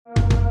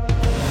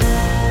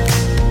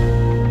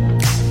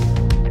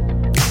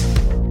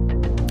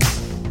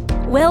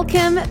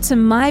Welcome to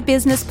My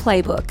Business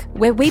Playbook,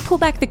 where we pull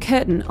back the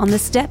curtain on the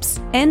steps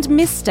and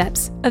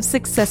missteps of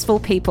successful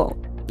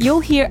people. You'll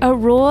hear a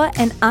raw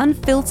and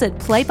unfiltered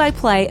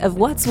play-by-play of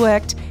what's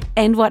worked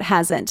and what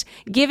hasn't,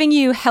 giving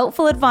you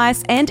helpful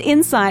advice and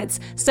insights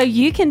so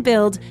you can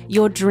build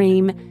your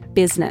dream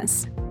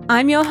business.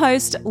 I'm your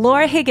host,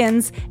 Laura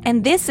Higgins,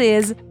 and this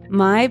is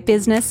My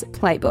Business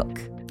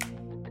Playbook.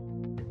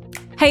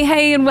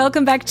 Hey, and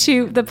welcome back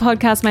to the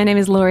podcast. My name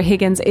is Laura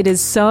Higgins. It is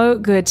so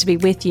good to be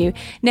with you.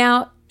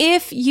 Now,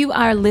 if you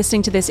are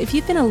listening to this, if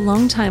you've been a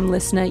long-time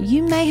listener,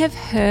 you may have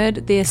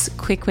heard this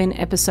quick win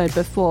episode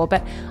before,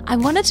 but I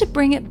wanted to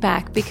bring it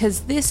back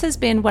because this has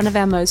been one of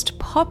our most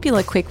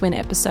popular quick win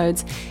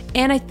episodes,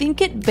 and I think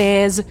it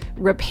bears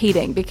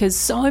repeating because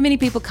so many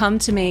people come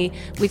to me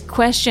with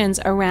questions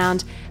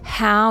around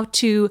how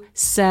to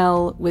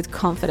sell with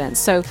confidence.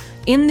 So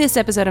in this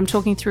episode, I'm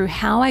talking through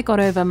how I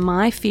got over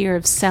my fear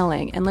of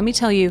selling, and let me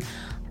tell you,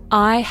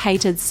 I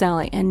hated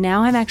selling, and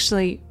now I'm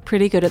actually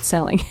pretty good at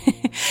selling.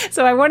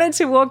 So I wanted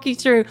to walk you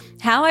through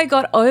how I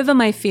got over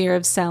my fear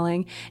of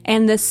selling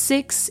and the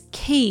 6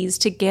 keys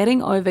to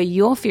getting over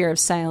your fear of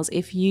sales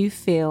if you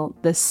feel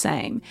the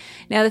same.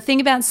 Now, the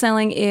thing about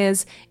selling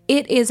is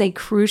it is a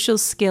crucial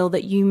skill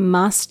that you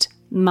must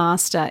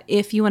master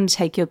if you want to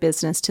take your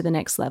business to the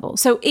next level.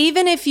 So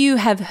even if you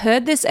have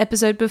heard this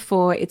episode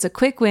before, it's a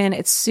quick win,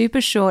 it's super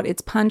short,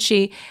 it's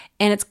punchy,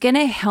 and it's going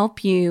to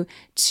help you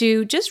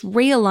to just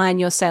realign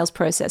your sales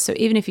process. So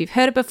even if you've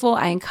heard it before,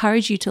 I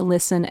encourage you to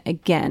listen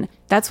again.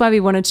 That's why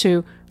we wanted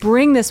to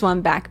bring this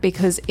one back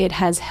because it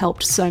has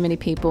helped so many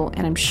people,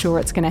 and I'm sure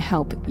it's going to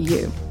help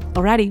you.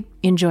 Alrighty,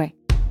 enjoy.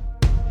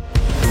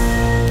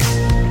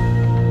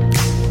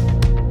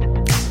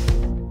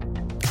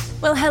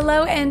 Well,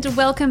 hello and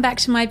welcome back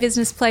to My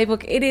Business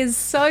Playbook. It is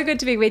so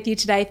good to be with you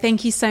today.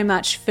 Thank you so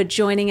much for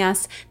joining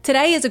us.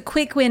 Today is a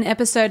quick win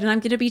episode, and I'm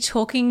going to be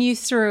talking you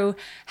through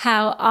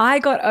how I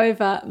got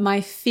over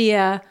my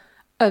fear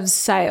of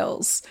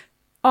sales.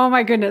 Oh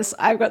my goodness,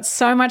 I've got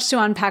so much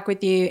to unpack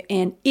with you.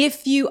 And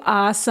if you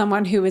are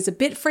someone who is a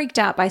bit freaked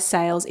out by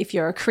sales, if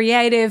you're a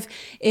creative,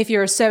 if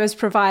you're a service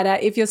provider,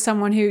 if you're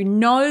someone who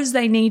knows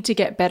they need to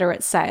get better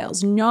at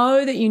sales,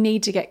 know that you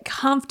need to get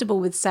comfortable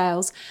with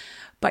sales,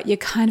 but you're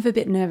kind of a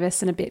bit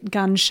nervous and a bit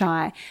gun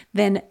shy,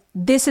 then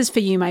this is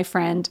for you, my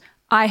friend.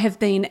 I have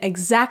been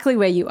exactly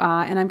where you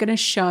are, and I'm going to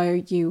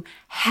show you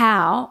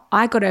how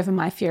I got over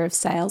my fear of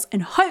sales,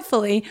 and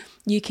hopefully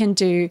you can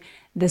do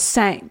the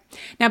same.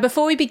 Now,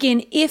 before we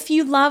begin, if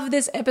you love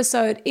this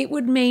episode, it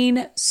would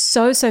mean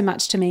so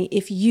much to me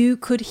if you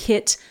could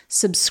hit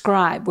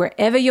subscribe.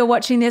 Wherever you're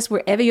watching this,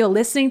 wherever you're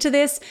listening to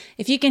this,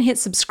 if you can hit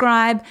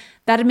subscribe,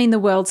 that'd mean the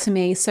world to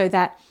me so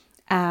that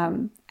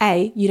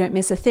A, you don't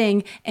miss a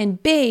thing,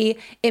 and B,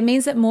 it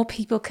means that more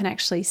people can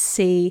actually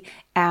see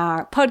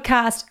our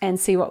podcast and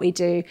see what we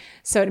do.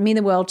 So it'd mean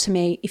the world to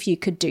me if you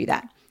could do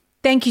that.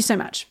 Thank you so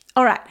much.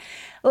 All right,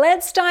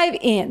 let's dive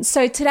in.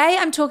 So today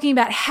I'm talking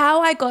about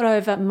how I got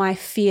over my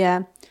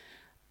fear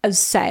of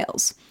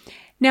sales.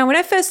 Now, when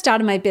I first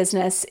started my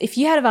business, if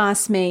you had have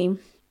asked me,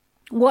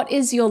 what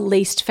is your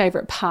least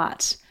favorite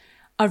part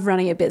of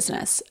running a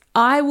business?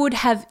 I would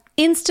have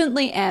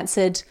instantly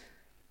answered,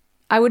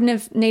 I wouldn't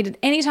have needed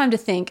any time to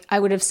think. I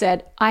would have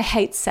said, I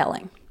hate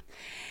selling.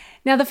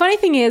 Now, the funny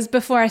thing is,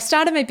 before I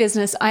started my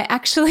business, I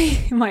actually,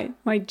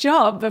 my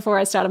job before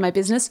I started my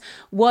business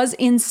was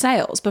in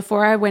sales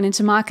before I went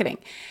into marketing.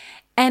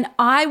 And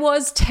I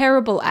was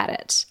terrible at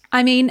it.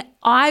 I mean,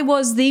 I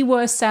was the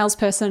worst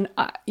salesperson,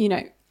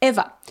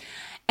 ever.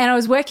 And I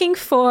was working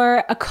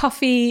for a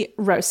coffee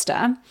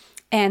roaster,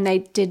 and they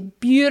did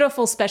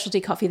beautiful specialty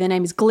coffee. Their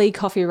name is Glee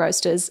Coffee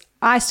Roasters.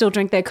 I still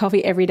drink their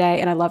coffee every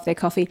day, and I love their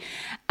coffee.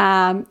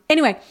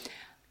 Anyway,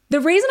 the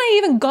reason I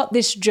even got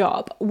this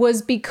job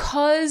was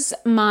because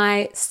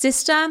my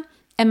sister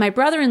and my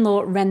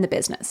brother-in-law ran the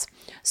business.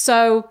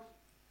 So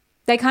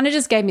they kind of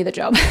just gave me the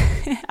job.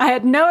 I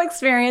had no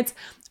experience.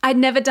 I'd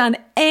never done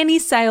any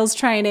sales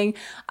training.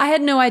 I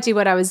had no idea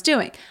what I was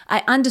doing.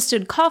 I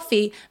understood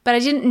coffee, but I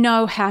didn't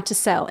know how to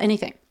sell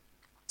anything.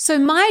 So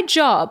my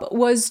job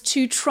was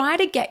to try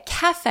to get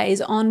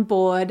cafes on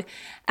board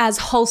as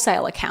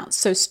wholesale accounts,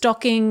 so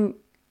stocking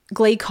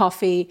Glee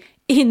coffee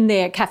in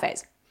their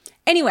cafes.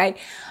 Anyway,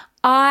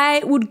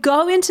 I would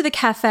go into the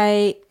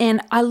cafe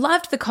and I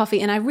loved the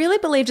coffee and I really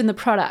believed in the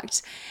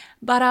product,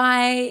 but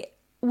I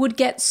would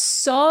get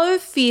so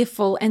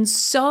fearful and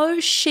so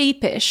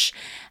sheepish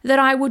that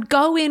I would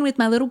go in with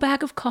my little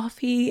bag of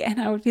coffee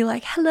and I would be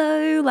like,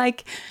 hello,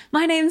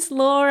 my name's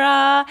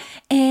Laura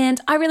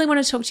and I really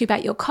want to talk to you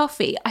about your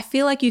coffee. I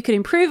feel like you could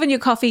improve on your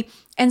coffee.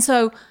 And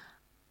so,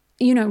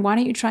 why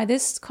don't you try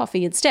this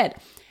coffee instead?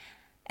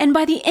 And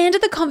by the end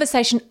of the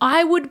conversation,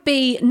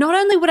 not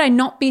only would I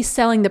not be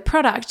selling the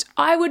product,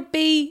 I would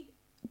be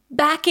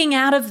backing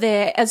out of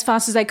there as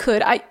fast as I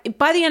could.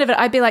 By the end of it,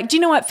 I'd be like, do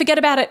you know what? Forget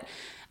about it.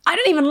 I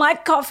don't even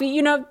like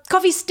coffee,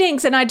 coffee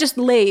stinks, and I just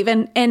leave.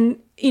 And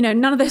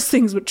none of those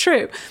things were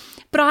true.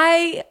 But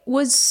I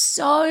was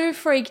so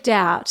freaked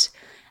out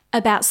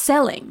about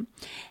selling.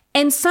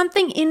 And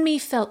something in me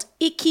felt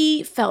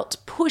icky, felt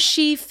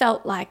pushy,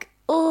 felt like,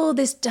 oh,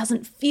 this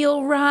doesn't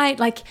feel right.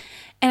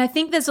 And I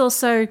think there's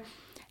also,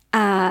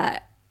 I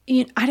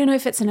don't know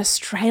if it's an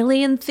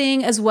Australian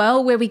thing as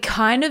well, where we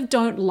kind of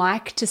don't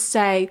like to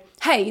say,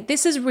 hey,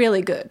 this is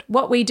really good.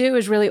 What we do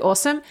is really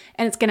awesome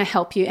and it's going to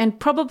help you. And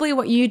probably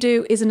what you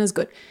do isn't as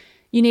good.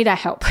 You need our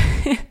help.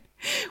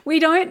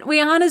 We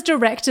aren't as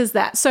direct as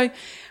that. So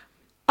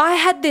I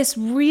had this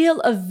real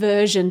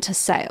aversion to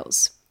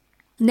sales.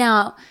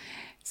 Now,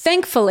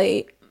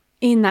 thankfully,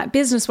 in that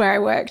business where I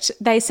worked,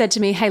 they said to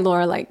me, hey,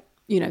 Laura,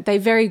 they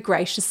very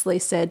graciously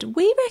said,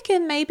 we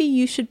reckon maybe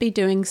you should be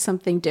doing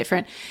something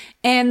different.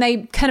 And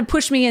they kind of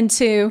pushed me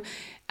into,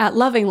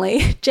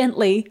 lovingly,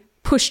 gently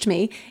pushed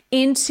me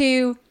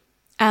into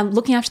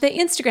looking after their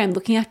Instagram,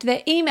 looking after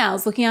their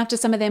emails, looking after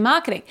some of their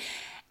marketing.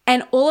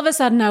 And all of a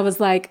sudden I was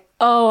like,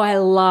 oh, I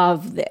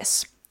love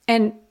this.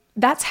 And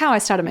that's how I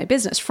started my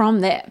business from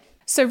there.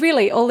 So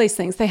really, all these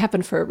things, they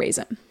happen for a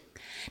reason.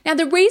 Now,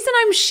 the reason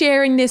I'm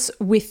sharing this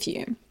with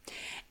you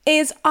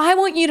is I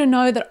want you to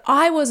know that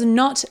I was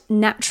not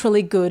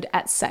naturally good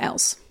at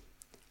sales.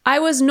 I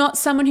was not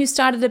someone who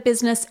started a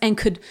business and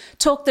could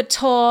talk the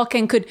talk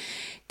and could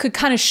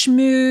kind of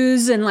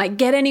schmooze and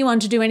get anyone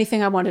to do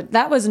anything I wanted.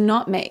 That was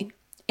not me.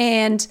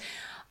 And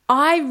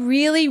I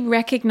really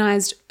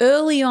recognized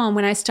early on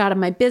when I started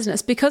my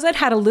business, because I'd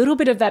had a little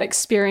bit of that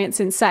experience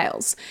in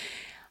sales,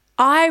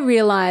 I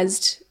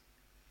realized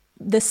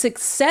the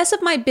success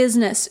of my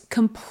business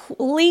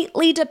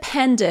completely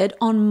depended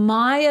on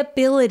my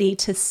ability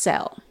to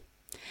sell.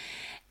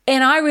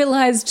 And I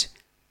realized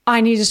I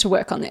needed to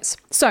work on this.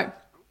 So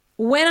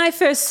when I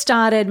first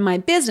started my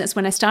business,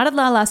 when I started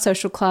La La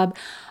Social Club,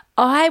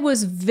 I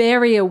was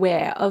very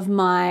aware of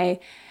my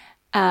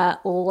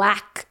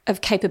lack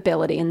of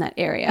capability in that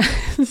area.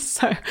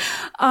 So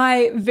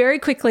I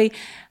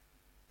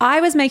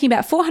was making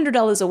about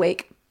 $400 a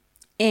week.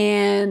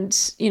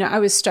 And, I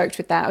was stoked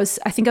with that.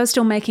 I think I was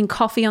still making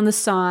coffee on the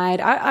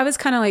side. I was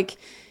kind of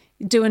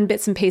doing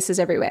bits and pieces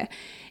everywhere.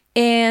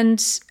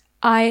 And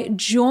I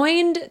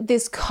joined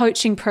this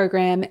coaching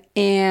program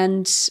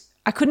and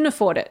I couldn't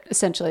afford it,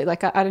 essentially.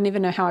 I don't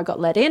even know how I got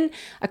let in.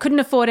 I couldn't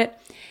afford it.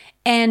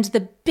 And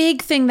the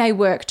big thing they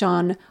worked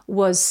on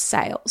was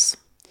sales.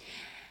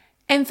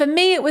 And for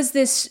me, it was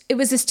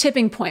this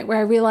tipping point where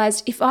I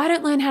realized if I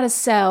don't learn how to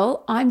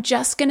sell, I'm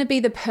just going to be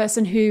the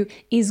person who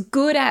is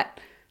good at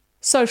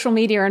social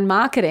media and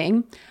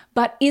marketing,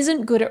 but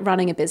isn't good at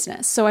running a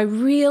business. So I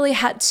really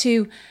had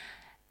to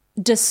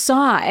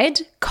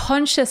decide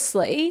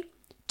consciously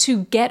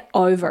to get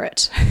over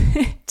it,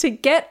 to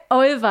get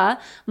over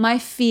my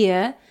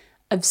fear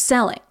of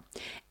selling.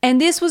 And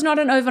this was not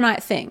an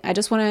overnight thing. I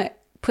just want to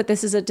put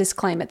this as a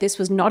disclaimer. This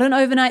was not an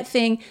overnight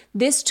thing.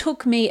 This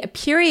took me a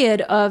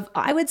period of,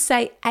 I would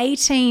say,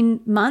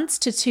 18 months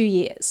to 2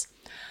 years.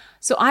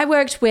 So I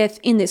worked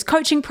in this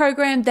coaching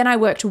program, then I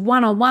worked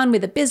one-on-one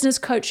with a business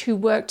coach who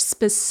worked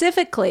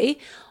specifically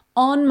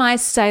on my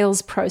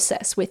sales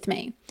process with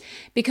me,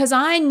 because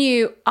I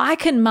knew I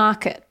can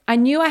market. I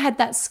knew I had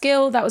that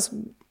skill. That was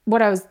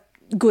what I was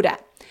good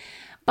at.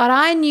 But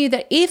I knew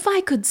that if I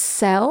could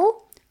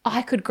sell,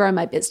 I could grow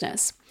my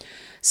business.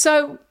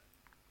 So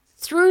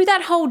through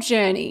that whole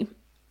journey,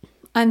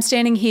 I'm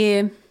standing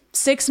here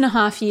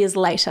 6.5 years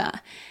later,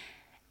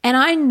 and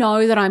I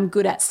know that I'm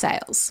good at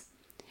sales.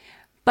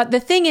 But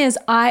the thing is,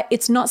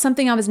 it's not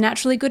something I was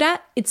naturally good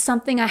at. It's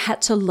something I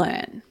had to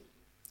learn.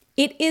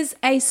 It is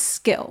a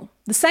skill.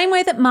 The same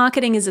way that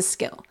marketing is a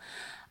skill.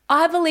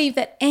 I believe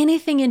that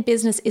anything in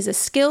business is a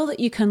skill that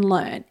you can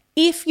learn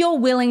if you're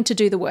willing to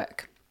do the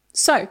work.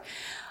 So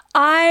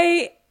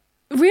I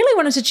really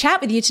wanted to chat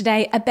with you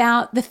today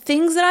about the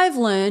things that I've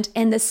learned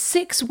and the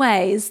 6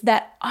 ways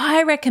that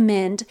I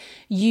recommend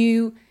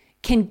you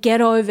can get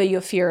over your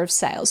fear of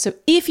sales. So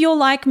if you're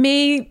like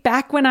me,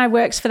 back when I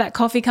worked for that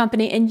coffee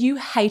company and you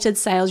hated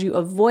sales, you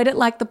avoid it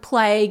like the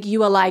plague,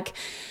 you are like,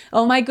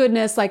 oh my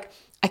goodness, I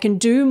can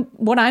do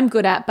what I'm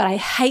good at, but I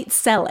hate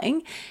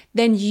selling,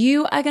 then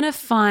you are going to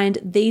find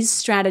these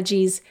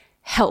strategies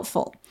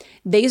helpful.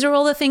 These are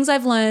all the things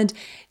I've learned.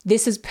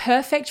 This is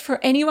perfect for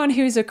anyone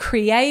who's a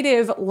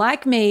creative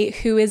like me,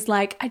 who is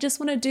like, I just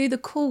want to do the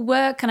cool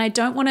work and I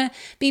don't want to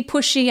be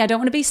pushy. I don't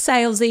want to be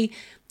salesy.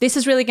 This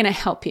is really going to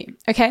help you,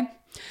 okay?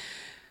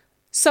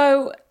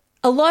 So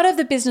a lot of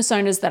the business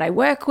owners that I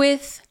work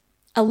with,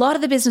 a lot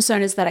of the business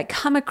owners that I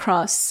come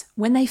across,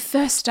 when they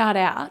first start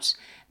out,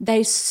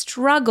 they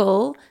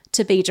struggle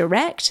to be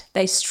direct,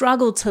 they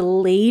struggle to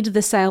lead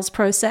the sales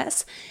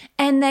process,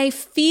 and they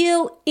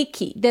feel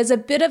icky. There's a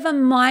bit of a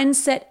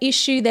mindset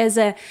issue. There's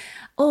this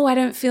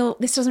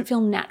doesn't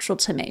feel natural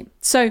to me.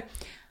 So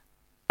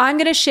I'm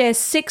going to share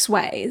 6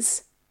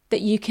 ways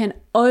that you can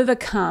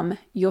overcome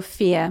your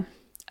fear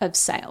of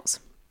sales.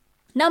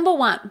 Number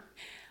 1,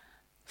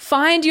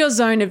 find your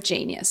zone of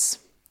genius.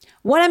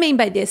 What I mean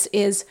by this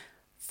is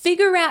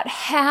figure out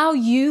how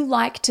you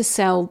like to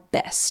sell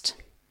best.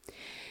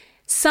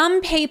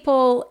 Some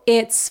people,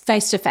 it's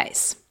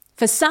face-to-face.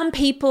 For some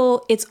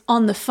people, it's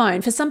on the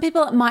phone. For some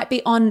people, it might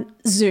be on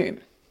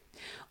Zoom.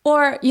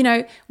 Or,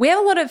 we have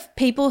a lot of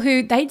people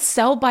who they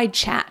sell by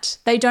chat.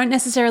 They don't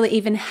necessarily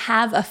even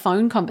have a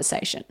phone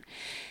conversation.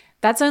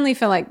 That's only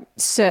for like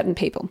certain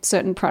people,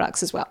 certain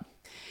products as well.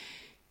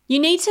 You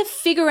need to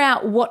figure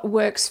out what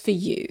works for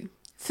you.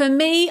 For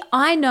me,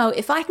 I know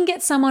if I can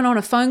get someone on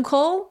a phone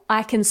call,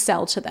 I can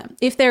sell to them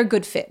if they're a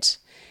good fit.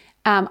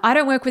 I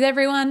don't work with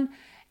everyone,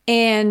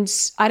 and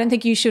I don't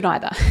think you should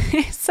either.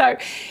 So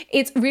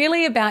it's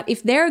really about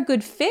if they're a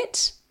good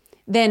fit,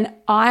 then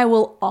I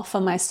will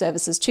offer my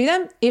services to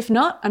them. If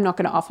not, I'm not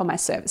going to offer my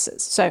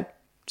services. So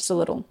just a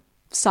little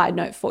side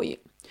note for you.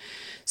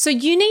 So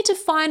you need to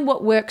find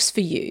what works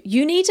for you.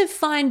 You need to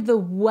find the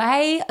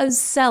way of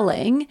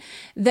selling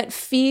that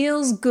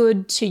feels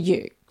good to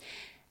you.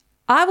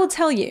 I will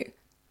tell you,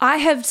 I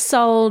have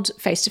sold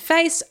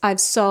face-to-face. I've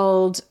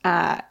sold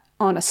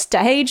on a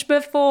stage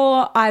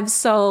before. I've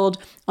sold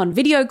on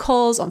video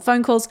calls, on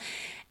phone calls.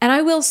 And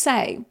I will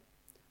say,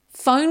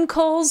 phone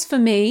calls for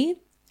me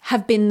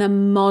have been the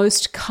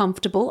most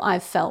comfortable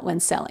I've felt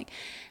when selling,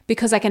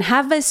 because I can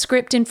have a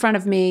script in front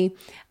of me.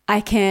 I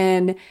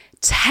can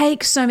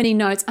take so many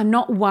notes. I'm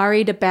not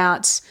worried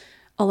about,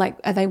 are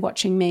they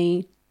watching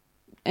me?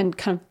 And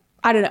kind of,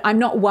 I don't know. I'm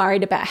not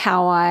worried about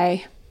how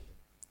I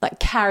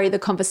carry the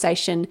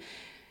conversation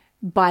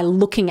by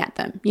looking at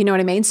them. You know what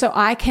I mean? So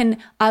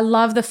I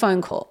love the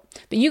phone call,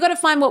 but you got to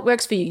find what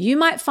works for you. You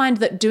might find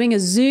that doing a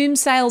Zoom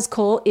sales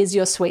call is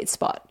your sweet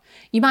spot.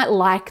 You might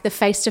like the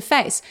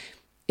face-to-face.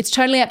 It's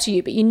totally up to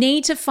you, but you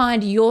need to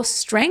find your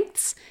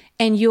strengths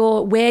and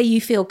where you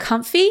feel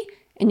comfy,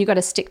 and you got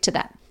to stick to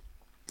that.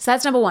 So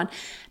that's number one.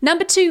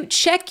 Number two,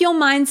 check your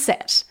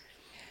mindset.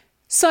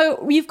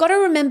 So you've got to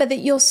remember that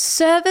your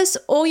service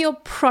or your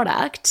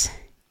product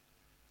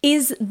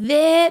is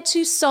there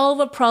to solve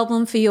a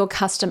problem for your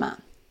customer.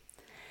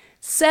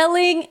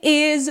 Selling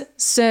is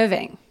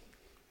serving.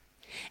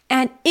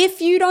 And if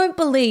you don't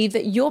believe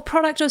that your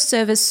product or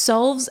service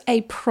solves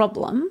a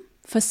problem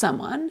for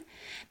someone,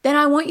 then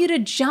I want you to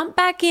jump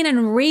back in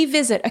and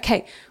revisit,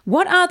 okay,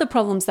 what are the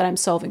problems that I'm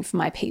solving for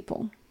my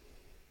people?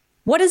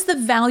 What is the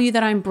value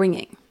that I'm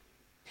bringing?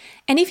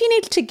 And if you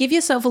need to give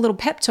yourself a little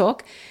pep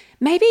talk,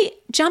 maybe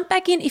jump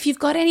back in if you've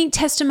got any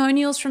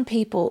testimonials from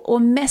people or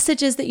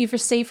messages that you've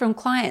received from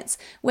clients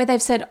where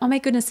they've said, oh my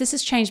goodness, this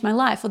has changed my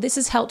life, or this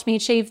has helped me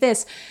achieve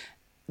this.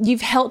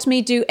 You've helped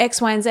me do X,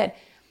 Y, and Z.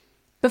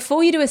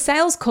 Before you do a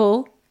sales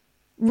call,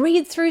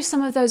 read through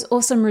some of those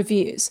awesome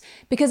reviews,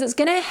 because it's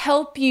going to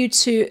help you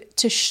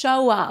to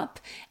show up,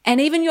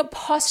 and even your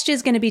posture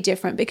is going to be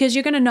different, because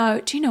you're going to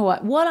know, do you know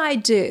what I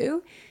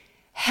do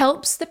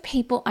helps the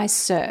people I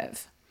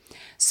serve.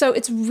 So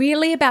it's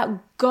really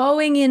about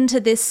going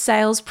into this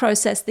sales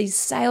process, these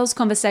sales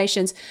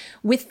conversations,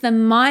 with the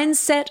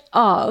mindset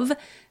of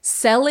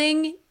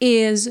selling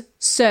is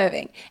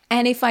serving.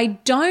 And if I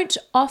don't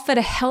offer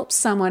to help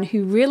someone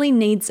who really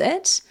needs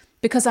it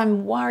because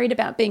I'm worried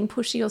about being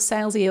pushy or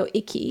salesy or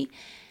icky,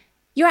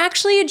 you're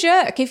actually a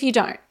jerk if you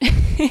don't.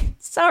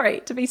 Sorry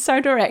to be so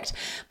direct.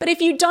 But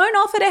if you don't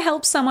offer to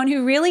help someone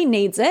who really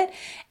needs it,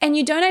 and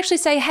you don't actually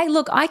say, hey,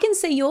 look, I can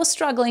see you're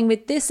struggling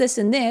with this, this,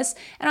 and this,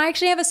 and I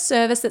actually have a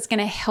service that's going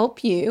to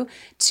help you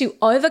to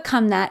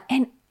overcome that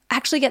and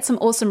actually get some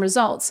awesome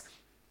results.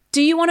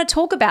 Do you want to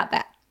talk about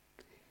that?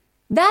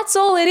 That's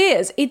all it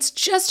is. It's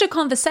just a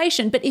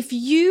conversation. But if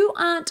you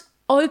aren't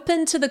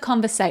open to the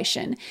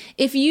conversation,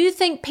 if you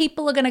think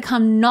people are going to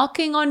come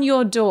knocking on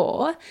your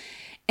door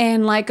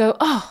and go,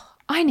 oh,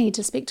 I need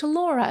to speak to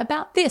Laura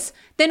about this,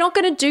 they're not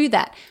going to do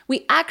that.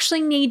 We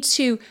actually need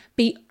to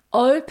be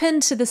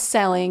open to the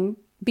selling,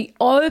 be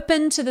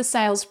open to the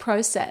sales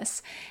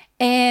process,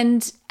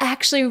 and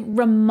actually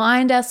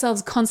remind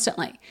ourselves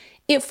constantly,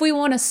 if we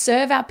want to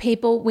serve our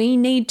people, we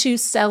need to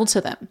sell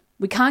to them.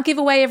 We can't give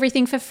away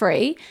everything for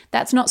free.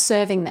 That's not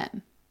serving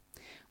them.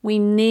 We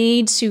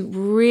need to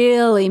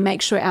really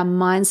make sure our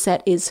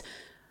mindset is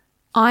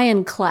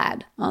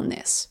ironclad on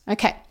this.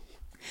 Okay.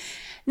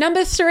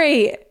 Number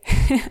 3,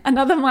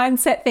 another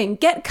mindset thing,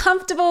 get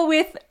comfortable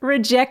with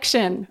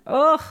rejection.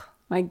 Oh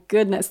my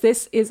goodness,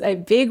 this is a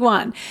big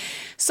one.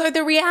 So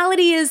the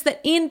reality is that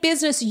in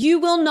business, you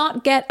will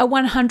not get a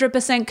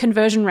 100%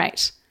 conversion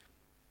rate.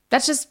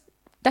 That's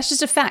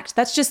just a fact.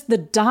 That's just the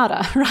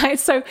data, right?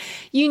 So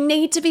you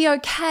need to be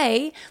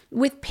okay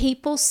with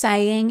people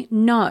saying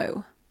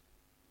no.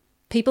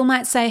 People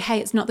might say, hey,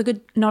 it's not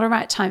a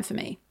right time for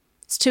me.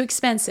 It's too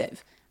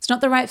expensive. It's not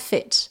the right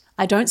fit.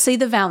 I don't see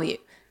the value.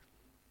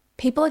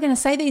 People are going to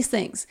say these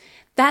things.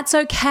 That's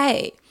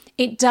okay.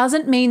 It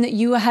doesn't mean that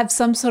you have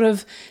some sort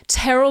of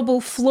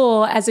terrible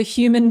flaw as a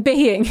human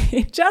being.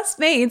 It just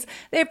means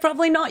they're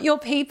probably not your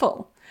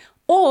people.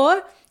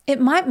 Or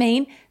it might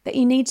mean that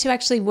you need to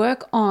actually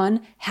work on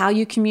how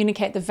you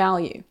communicate the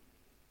value.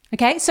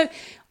 Okay, so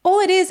all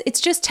it is, it's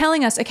just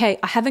telling us, okay,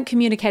 I haven't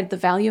communicated the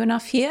value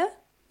enough here.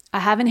 I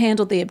haven't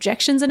handled the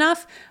objections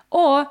enough,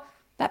 or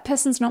that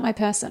person's not my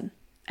person,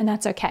 and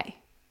that's okay.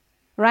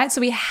 Right?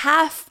 So we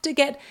have to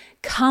get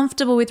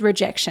comfortable with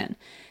rejection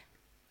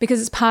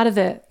because it's part of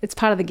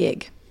the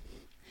gig.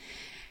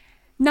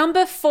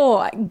 Number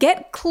 4,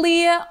 get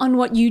clear on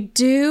what you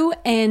do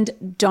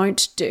and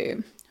don't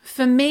do.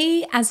 For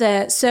me, as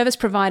a service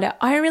provider,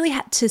 I really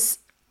had to,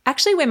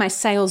 actually where my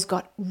sales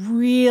got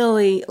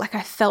really,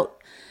 I felt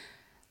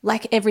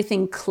like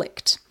everything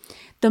clicked.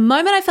 The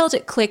moment I felt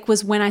it click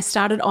was when I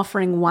started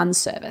offering one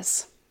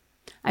service.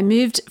 I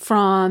moved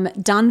from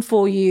done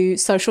for you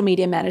social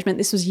media management,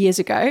 this was years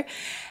ago,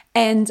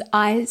 and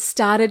I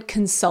started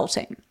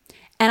consulting.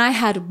 And I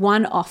had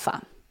one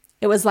offer.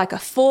 It was like a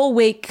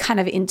 4-week kind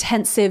of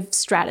intensive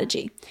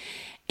strategy.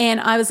 And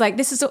I was like,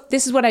 this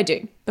is what I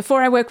do.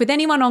 Before I work with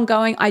anyone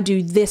ongoing, I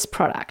do this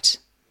product.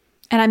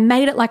 And I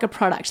made it like a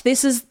product.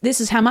 This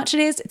is how much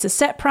it is. It's a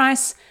set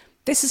price.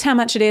 This is how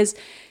much it is.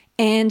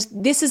 And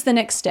this is the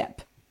next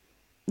step.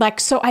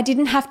 So I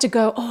didn't have to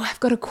go, I've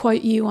got to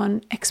quote you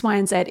on X, Y,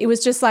 and Z. It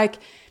was just like,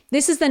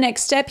 this is the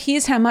next step.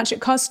 Here's how much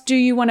it costs. Do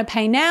you want to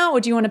pay now or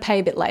do you want to pay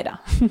a bit later?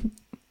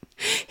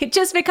 It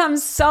just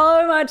becomes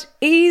so much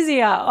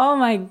easier. Oh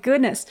my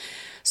goodness.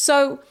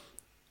 So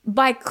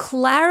by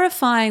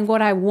clarifying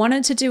what I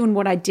wanted to do and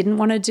what I didn't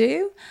want to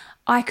do,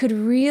 I could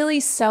really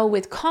sell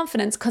with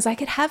confidence because I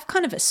could have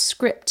kind of a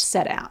script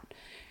set out.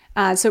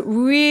 So it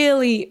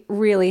really,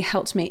 really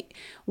helped me.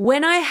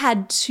 When I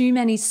had too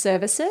many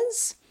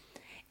services,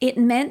 it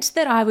meant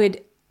that I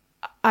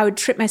would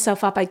trip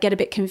myself up. I'd get a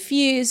bit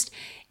confused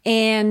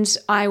and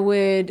I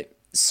would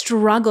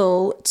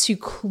struggle to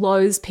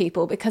close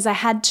people because I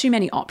had too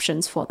many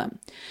options for them.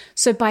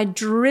 So by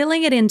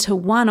drilling it into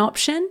one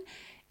option,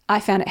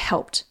 I found it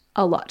helped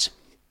a lot.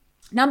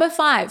 Number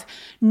 5,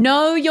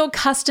 know your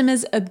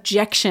customers'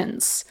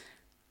 objections.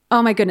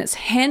 Oh my goodness,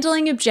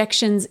 handling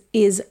objections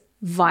is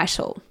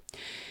vital.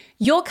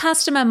 Your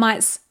customer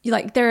might,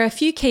 there are a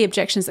few key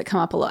objections that come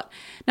up a lot.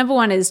 Number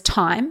 1 is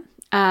time.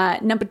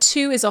 Number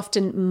 2 is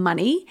often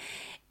money.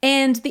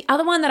 And the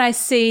other one that I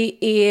see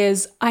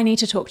is I need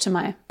to talk to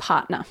my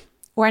partner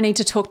or I need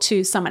to talk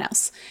to someone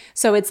else.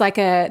 So it's like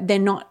they're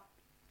not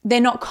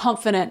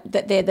confident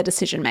that they're the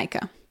decision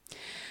maker.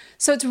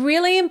 So it's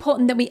really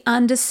important that we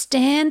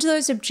understand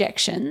those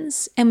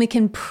objections and we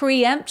can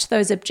preempt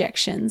those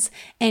objections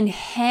and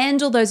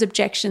handle those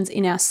objections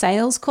in our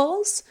sales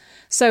calls.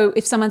 So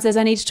if someone says,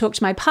 I need to talk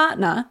to my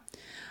partner,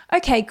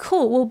 okay,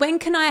 cool. Well, when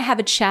can I have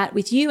a chat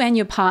with you and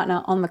your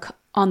partner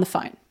on the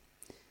phone?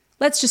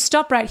 Let's just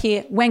stop right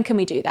here. When can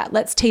we do that?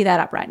 Let's tee that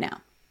up right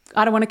now.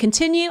 I don't want to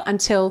continue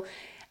until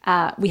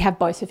we have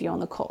both of you on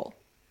the call.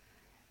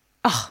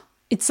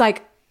 It's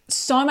like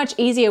so much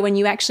easier when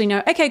you actually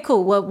know, okay,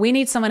 cool. Well, we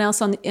need someone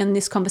else in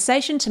this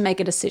conversation to make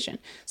a decision.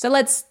 So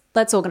let's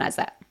organize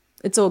that.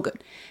 It's all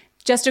good.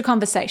 Just a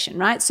conversation,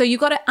 right? So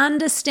you've got to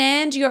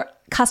understand your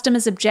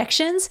customers'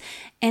 objections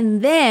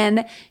and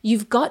then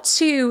you've got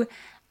to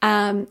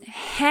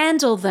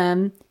handle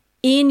them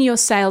in your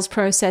sales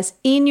process,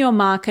 in your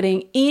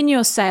marketing, in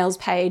your sales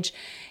page.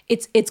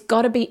 It's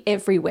got to be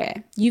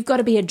everywhere. You've got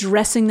to be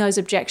addressing those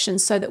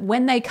objections so that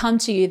when they come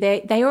to you,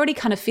 they already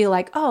kind of feel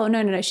like, oh,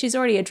 no, she's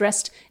already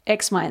addressed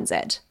X, Y, and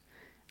Z.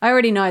 I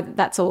already know that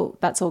that's all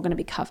going to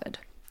be covered.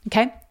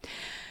 Okay?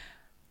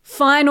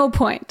 Final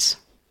point,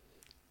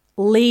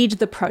 lead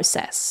the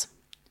process.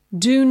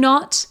 Do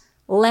not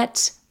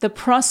let the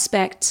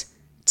prospect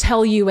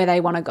tell you where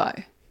they want to go.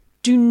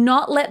 Do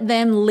not let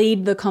them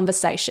lead the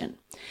conversation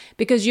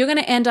because you're going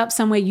to end up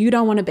somewhere you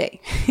don't want to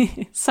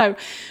be. So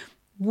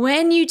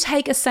when you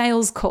take a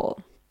sales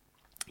call,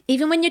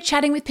 even when you're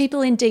chatting with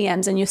people in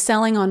DMs and you're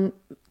selling on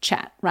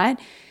chat, right?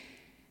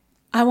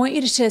 I want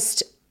you to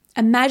just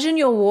imagine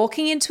you're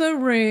walking into a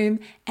room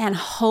and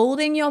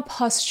holding your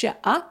posture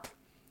up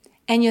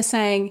and you're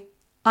saying,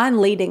 I'm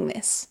leading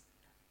this.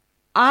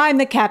 I'm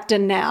the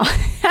captain now.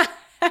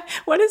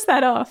 What is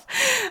that off?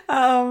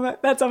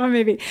 That's off a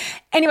movie.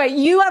 Anyway,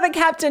 you are the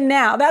captain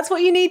now. That's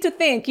what you need to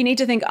think. You need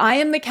to think, I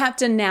am the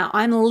captain now.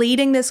 I'm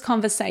leading this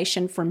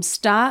conversation from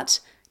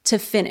start to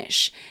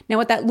finish. Now,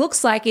 what that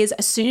looks like is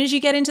as soon as you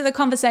get into the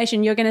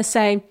conversation, you're going to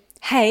say,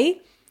 hey,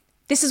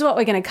 this is what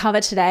we're going to cover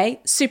today.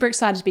 Super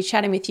excited to be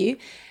chatting with you.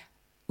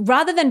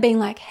 Rather than being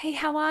like, hey,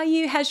 how are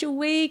you? How's your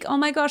week? Oh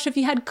my gosh, have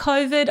you had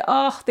COVID?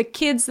 Oh, the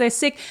kids, they're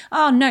sick.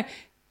 Oh no,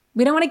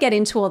 we don't want to get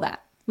into all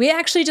that. We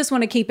actually just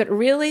want to keep it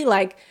really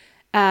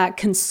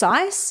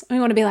concise. We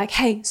want to be like,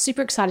 hey,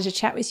 super excited to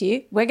chat with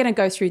you. We're going to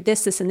go through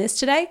this, this, and this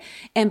today.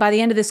 And by the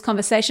end of this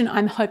conversation,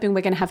 I'm hoping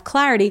we're going to have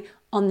clarity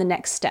on the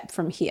next step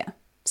from here.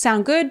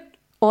 Sound good?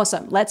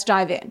 Awesome. Let's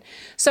dive in.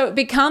 So it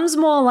becomes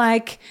more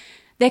like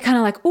they're kind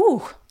of like,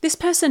 ooh, this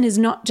person is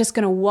not just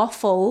going to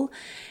waffle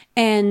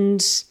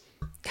and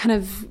kind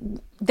of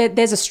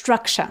there's a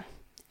structure.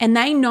 And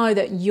they know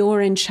that you're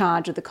in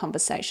charge of the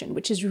conversation,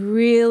 which is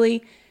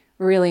really,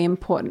 really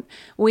important.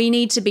 We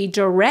need to be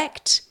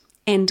direct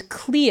and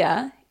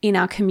clear in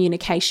our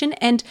communication.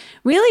 And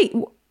really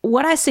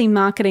what I see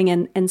marketing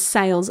and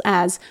sales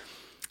as,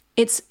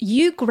 it's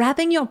you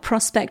grabbing your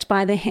prospect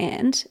by the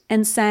hand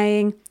and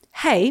saying,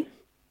 hey,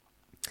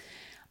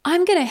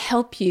 I'm going to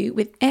help you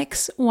with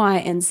X, Y,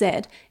 and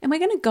Z, and we're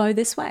going to go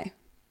this way.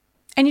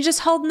 And you're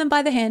just holding them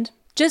by the hand,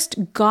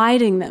 just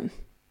guiding them.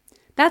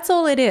 That's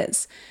all it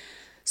is.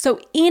 So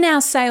in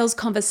our sales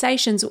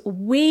conversations,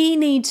 we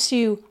need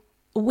to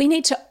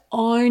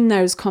own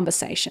those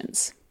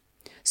conversations.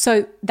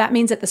 So that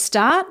means at the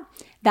start,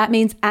 that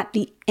means at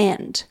the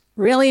end.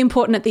 Really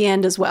important at the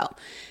end as well.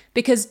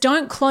 Because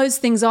don't close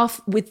things off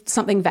with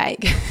something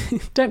vague.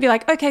 Don't be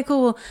like, okay,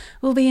 cool,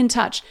 we'll be in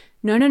touch.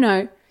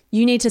 No.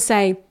 You need to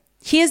say,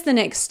 here's the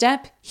next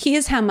step.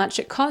 Here's how much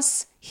it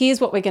costs.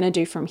 Here's what we're going to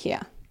do from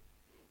here.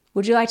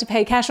 Would you like to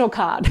pay cash or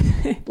card?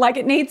 Like,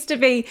 it needs to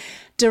be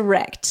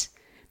direct.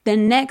 The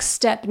next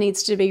step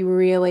needs to be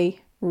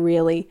really,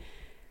 really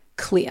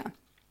clear.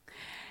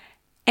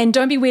 And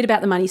don't be weird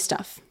about the money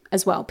stuff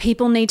as well.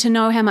 People need to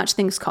know how much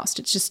things cost.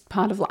 It's just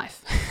part of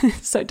life.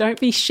 So don't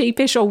be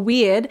sheepish or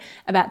weird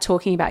about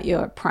talking about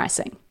your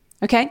pricing.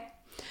 Okay?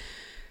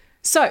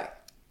 So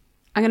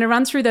I'm going to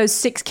run through those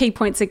 6 key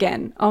points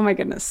again. Oh my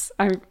goodness.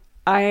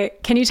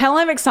 Can you tell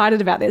I'm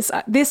excited about this?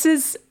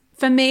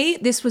 For me,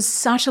 this was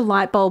such a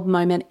light bulb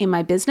moment in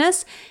my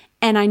business.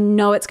 And I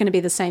know it's going to be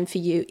the same for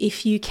you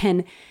if you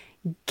can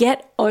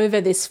get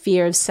over this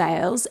fear of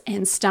sales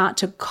and start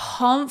to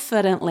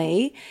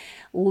confidently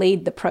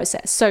lead the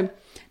process. So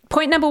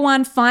point number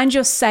 1, find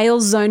your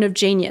sales zone of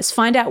genius.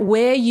 Find out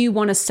where you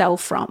want to sell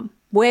from,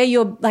 where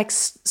your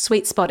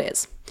sweet spot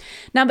is.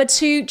 Number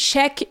 2,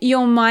 check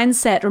your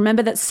mindset.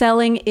 Remember that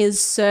selling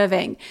is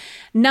serving.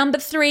 Number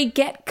 3,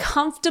 get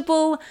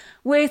comfortable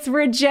with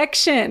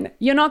rejection.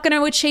 You're not going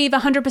to achieve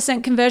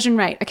 100% conversion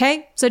rate,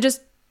 okay? So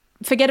just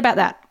forget about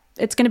that.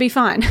 It's going to be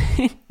fine.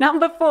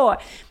 Number 4,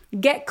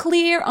 get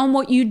clear on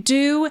what you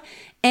do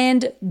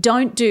and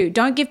don't do.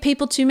 Don't give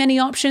people too many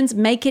options.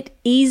 Make it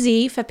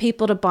easy for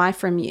people to buy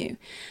from you.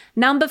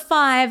 Number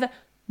 5,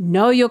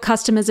 know your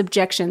customers'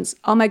 objections.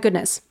 Oh my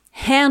goodness.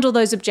 Handle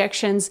those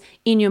objections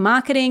in your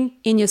marketing,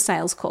 in your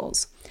sales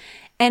calls.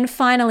 And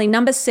finally,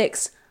 number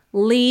 6,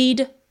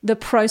 lead the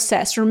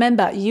process.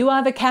 Remember, you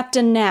are the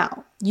captain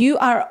now. You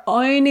are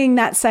owning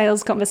that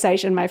sales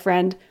conversation, my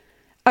friend.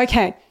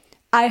 Okay,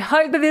 I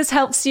hope that this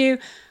helps you.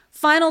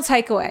 Final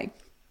takeaway.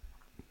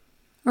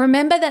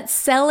 Remember that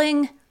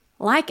selling,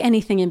 like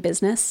anything in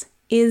business,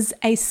 is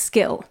a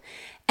skill,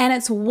 and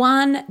it's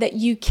one that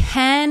you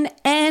can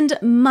and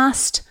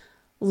must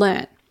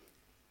learn.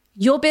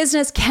 Your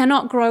business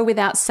cannot grow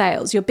without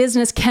sales. Your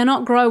business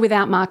cannot grow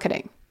without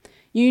marketing.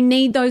 You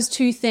need those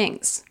 2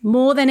 things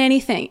more than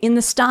anything. In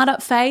the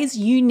startup phase,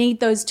 you need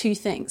those 2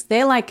 things.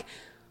 They're like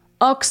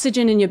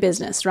oxygen in your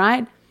business,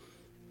 right?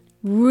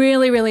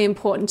 Really, really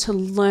important to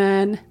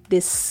learn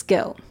this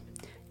skill.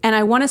 And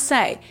I want to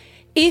say,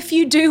 if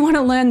you do want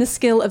to learn the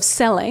skill of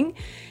selling,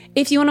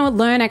 if you want to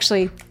learn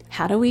actually,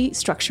 how do we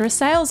structure a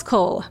sales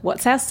call?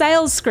 What's our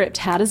sales script?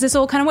 How does this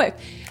all kind of work?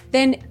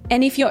 And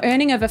if you're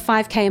earning over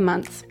 $5,000 a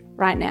month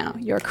right now,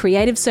 you're a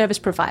creative service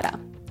provider,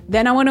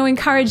 then I want to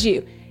encourage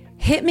you,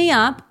 hit me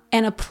up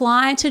and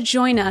apply to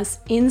join us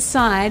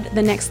inside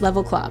the Next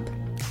Level Club.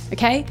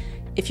 Okay?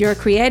 If you're a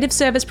creative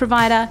service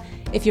provider,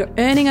 if you're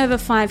earning over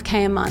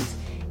 $5,000 a month,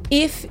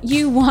 if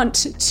you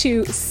want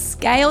to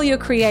scale your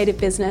creative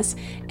business,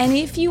 and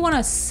if you want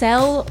to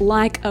sell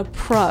like a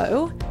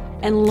pro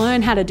and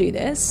learn how to do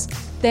this,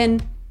 then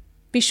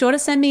be sure to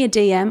send me a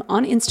DM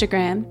on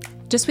Instagram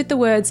just with the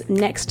words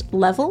Next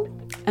Level,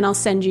 and I'll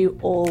send you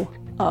all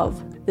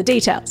of the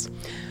details.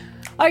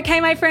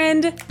 Okay, my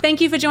friend, thank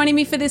you for joining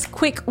me for this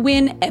quick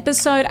win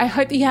episode. I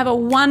hope that you have a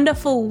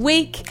wonderful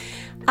week.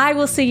 I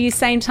will see you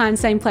same time,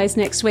 same place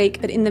next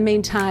week. But in the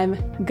meantime,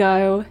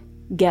 go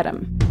get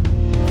 'em.